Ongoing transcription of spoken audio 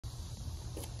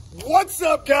What's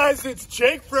up, guys? It's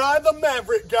Jake Fry, the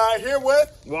Maverick guy, here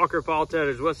with Walker Paul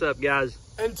Tetters. What's up, guys?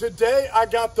 And today I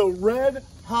got the red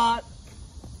hot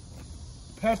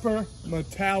pepper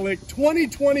metallic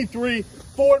 2023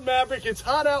 Ford Maverick. It's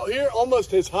hot out here,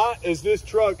 almost as hot as this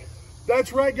truck.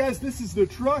 That's right, guys. This is the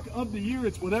truck of the year.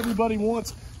 It's what everybody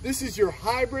wants. This is your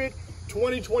hybrid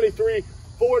 2023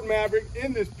 Ford Maverick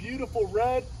in this beautiful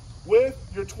red with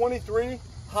your 23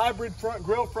 hybrid front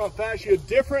grille, front fascia,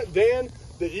 different than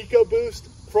the EcoBoost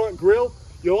front grille.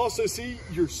 You'll also see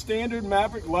your standard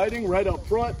Maverick lighting right up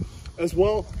front, as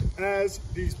well as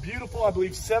these beautiful, I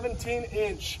believe,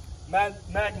 17-inch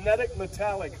magnetic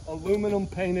metallic aluminum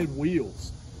painted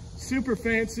wheels. Super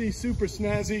fancy, super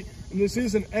snazzy, and this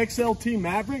is an XLT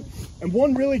Maverick. And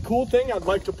one really cool thing I'd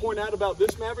like to point out about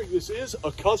this Maverick, this is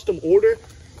a custom order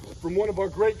from one of our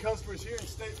great customers here in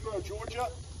Statesboro, Georgia.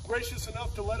 Gracious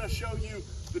enough to let us show you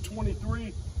the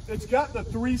 23. It's got the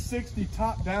 360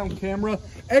 top-down camera.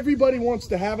 Everybody wants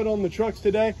to have it on the trucks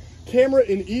today. Camera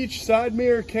in each side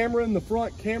mirror, camera in the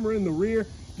front, camera in the rear,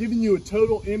 giving you a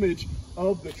total image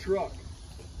of the truck.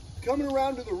 Coming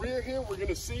around to the rear here, we're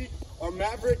gonna see our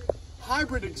Maverick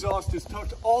hybrid exhaust is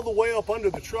tucked all the way up under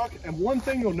the truck. And one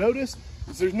thing you'll notice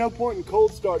is there's no point in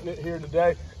cold starting it here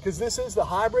today, because this is the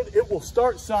hybrid. It will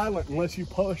start silent unless you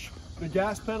push the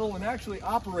gas pedal, and actually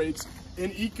operates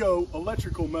in eco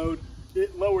electrical mode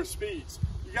at lower speeds.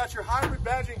 You got your hybrid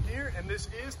badging here, and this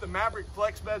is the Maverick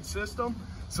FLEXBED system.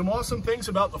 Some awesome things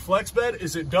about the FLEXBED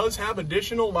is it does have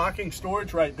additional locking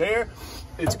storage right there.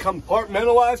 It's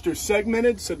compartmentalized or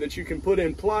segmented so that you can put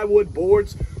in plywood,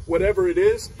 boards, whatever it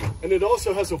is. And it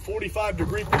also has a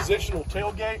 45-degree positional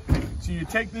tailgate. So you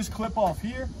take this clip off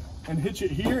here and hitch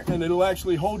it here, and it'll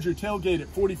actually hold your tailgate at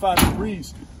 45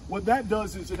 degrees. What that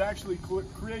does is it actually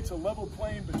creates a level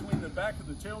plane between the back of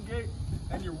the tailgate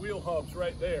and your wheel hubs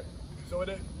right there. So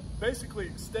it basically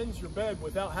extends your bed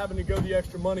without having to go the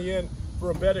extra money in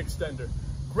for a bed extender.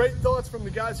 Great thoughts from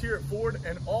the guys here at Ford,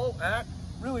 and all at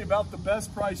really about the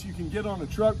best price you can get on a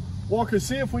truck. Walker,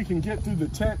 see if we can get through the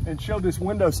tent and show this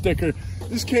window sticker.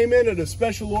 This came in at a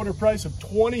special order price of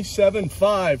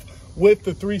 $27,500 with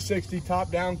the 360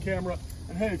 top-down camera.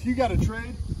 And hey, if you got a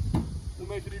trade, we'll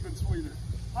make it even sweeter.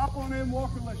 Hop on in,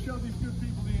 Walker, let's show these good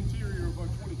people the interior of our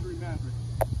 23 Maverick.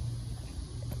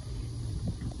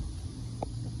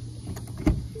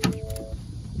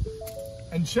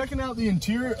 And checking out the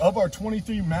interior of our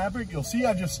 23 Maverick, you'll see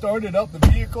I just started up the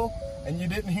vehicle and you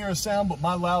didn't hear a sound but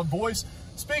my loud voice.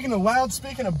 Speaking of loud,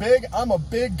 speaking of big, I'm a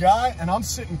big guy and I'm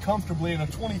sitting comfortably in a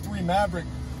 23 Maverick.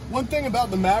 One thing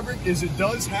about the Maverick is it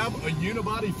does have a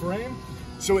unibody frame.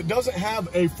 So it doesn't have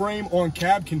a frame on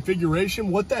cab configuration.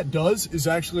 What that does is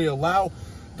actually allow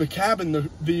the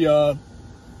cabin, the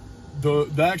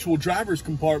actual driver's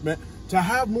compartment, to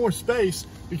have more space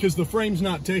because the frame's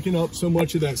not taking up so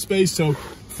much of that space. So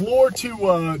floor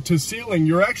to ceiling,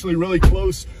 you're actually really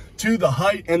close to the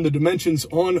height and the dimensions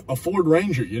on a Ford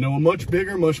Ranger. You know, a much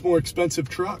bigger, much more expensive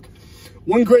truck.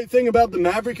 One great thing about the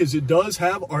Maverick is it does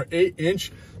have our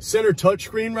 8-inch center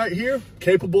touchscreen right here,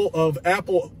 capable of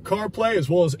Apple CarPlay as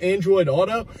well as Android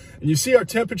Auto. And you see our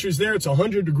temperatures there. It's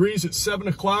 100 degrees at 7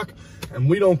 o'clock, and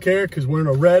we don't care because we're in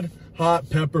a red hot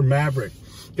pepper Maverick.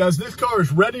 Guys, this car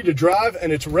is ready to drive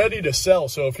and it's ready to sell.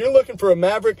 So if you're looking for a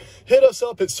Maverick, hit us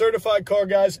up at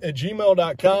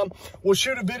certifiedcarguys@gmail.com. We'll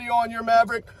shoot a video on your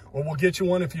Maverick, or we'll get you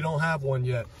one if you don't have one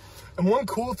yet. And one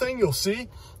cool thing you'll see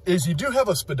is you do have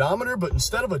a speedometer, but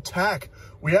instead of a tach,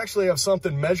 we actually have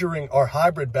something measuring our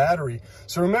hybrid battery.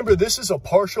 So remember, this is a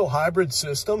partial hybrid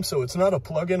system, so it's not a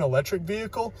plug-in electric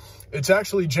vehicle. It's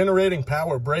actually generating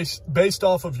power based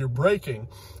off of your braking.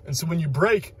 And so when you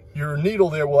brake, your needle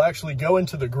there will actually go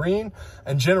into the green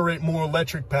and generate more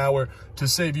electric power to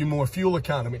save you more fuel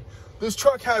economy. This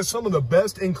truck has some of the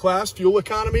best in class fuel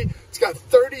economy. It's got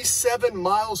 37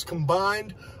 miles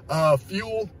combined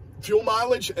fuel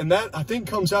mileage, and that I think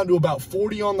comes out to about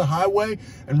 40 on the highway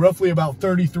and roughly about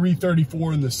 33,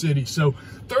 34 in the city. So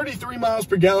 33 miles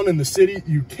per gallon in the city,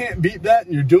 you can't beat that,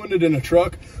 and you're doing it in a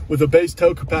truck with a base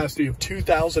tow capacity of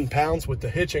 2,000 pounds with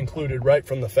the hitch included right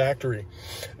from the factory.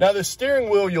 Now the steering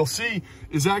wheel you'll see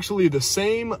is actually the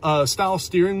same style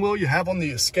steering wheel you have on the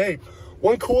Escape.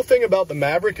 One cool thing about the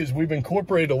Maverick is we've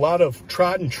incorporated a lot of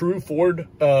tried and true Ford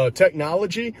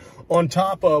technology on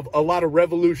top of a lot of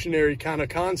revolutionary kind of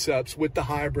concepts with the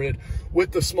hybrid,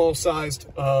 with the small sized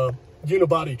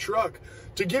unibody truck,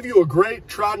 to give you a great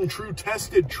tried and true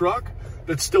tested truck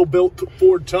that's still built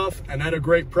Ford tough and at a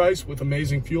great price with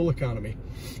amazing fuel economy.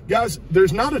 Guys,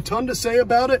 there's not a ton to say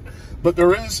about it, but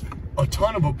there is a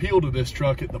ton of appeal to this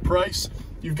truck at the price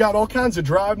You've got all kinds of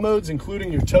drive modes,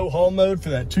 including your tow haul mode for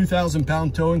that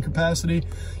 2,000-pound towing capacity.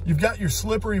 You've got your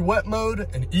slippery wet mode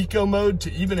and eco mode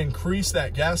to even increase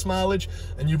that gas mileage.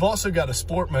 And you've also got a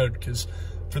sport mode, because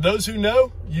for those who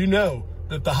know, you know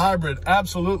that the hybrid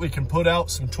absolutely can put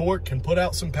out some torque, can put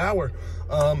out some power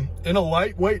in a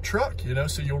lightweight truck, you know,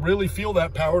 so you'll really feel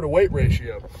that power to weight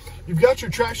ratio. You've got your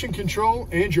traction control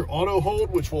and your auto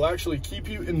hold, which will actually keep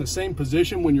you in the same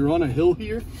position when you're on a hill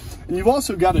here. And you've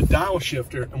also got a dial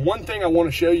shifter. And one thing I want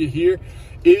to show you here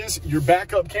is your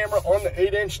backup camera on the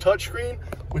 8-inch touchscreen,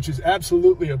 which is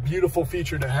absolutely a beautiful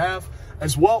feature to have,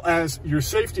 as well as your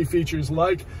safety features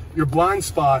like your blind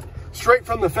spot straight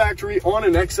from the factory on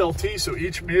an XLT, so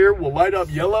each mirror will light up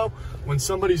yellow when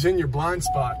somebody's in your blind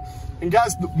spot. And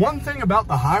guys, the one thing about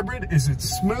the hybrid is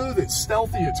it's smooth, it's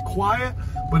stealthy, it's quiet,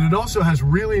 but it also has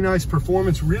really nice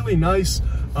performance, really nice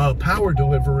power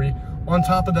delivery on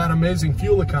top of that amazing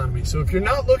fuel economy. So if you're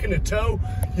not looking to tow,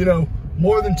 you know,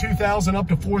 more than 2,000 up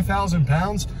to 4,000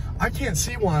 pounds, I can't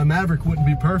see why a Maverick wouldn't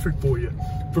be perfect for you.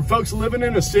 For folks living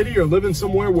in a city or living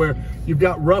somewhere where you've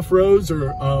got rough roads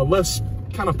or less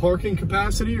kind of parking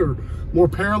capacity or more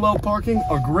parallel parking,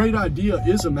 a great idea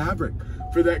is a Maverick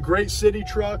for that great city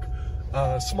truck,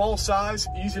 small size,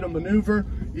 easy to maneuver,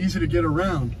 easy to get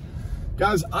around.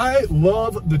 Guys, I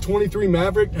love the 23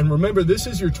 Maverick, and remember, this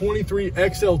is your 23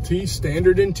 XLT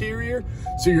standard interior,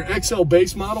 so your XL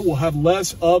base model will have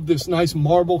less of this nice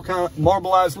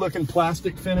marbleized looking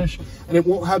plastic finish, and it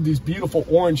won't have these beautiful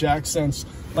orange accents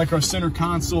like our center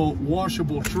console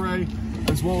washable tray,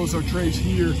 as well as our trays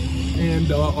here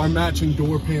and our matching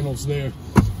door panels there.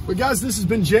 But guys, this has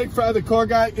been Jake Fry, the car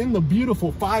guy, in the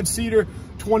beautiful 5-seater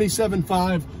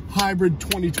 27.5 hybrid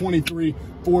 2023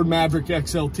 Ford Maverick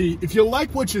XLT. If you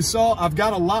like what you saw, I've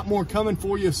got a lot more coming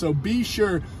for you, so be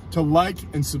sure to like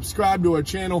and subscribe to our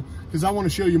channel, because I want to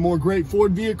show you more great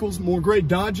Ford vehicles, more great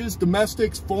Dodges,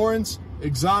 domestics, foreigns,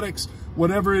 exotics,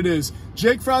 whatever it is.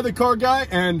 Jake Fry, the car guy,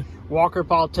 and Walker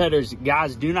Paul Tedders.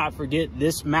 Guys, do not forget,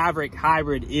 this Maverick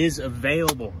hybrid is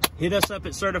available. Hit us up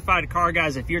at Certified Car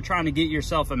Guys if you're trying to get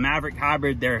yourself a Maverick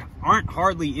hybrid. There aren't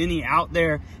hardly any out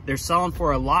there. They're selling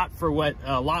for a lot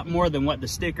more than what the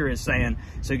sticker is saying.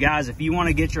 So guys, if you want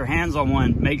to get your hands on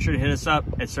one, make sure to hit us up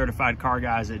at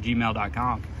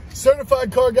certifiedcarguys@gmail.com.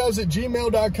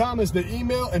 certifiedcarguys@gmail.com is the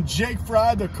email, and Jake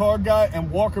Fry, the car guy,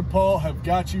 and Walker Paul have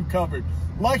got you covered.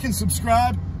 Like and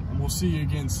subscribe, and we'll see you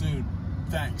again soon.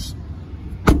 Thanks.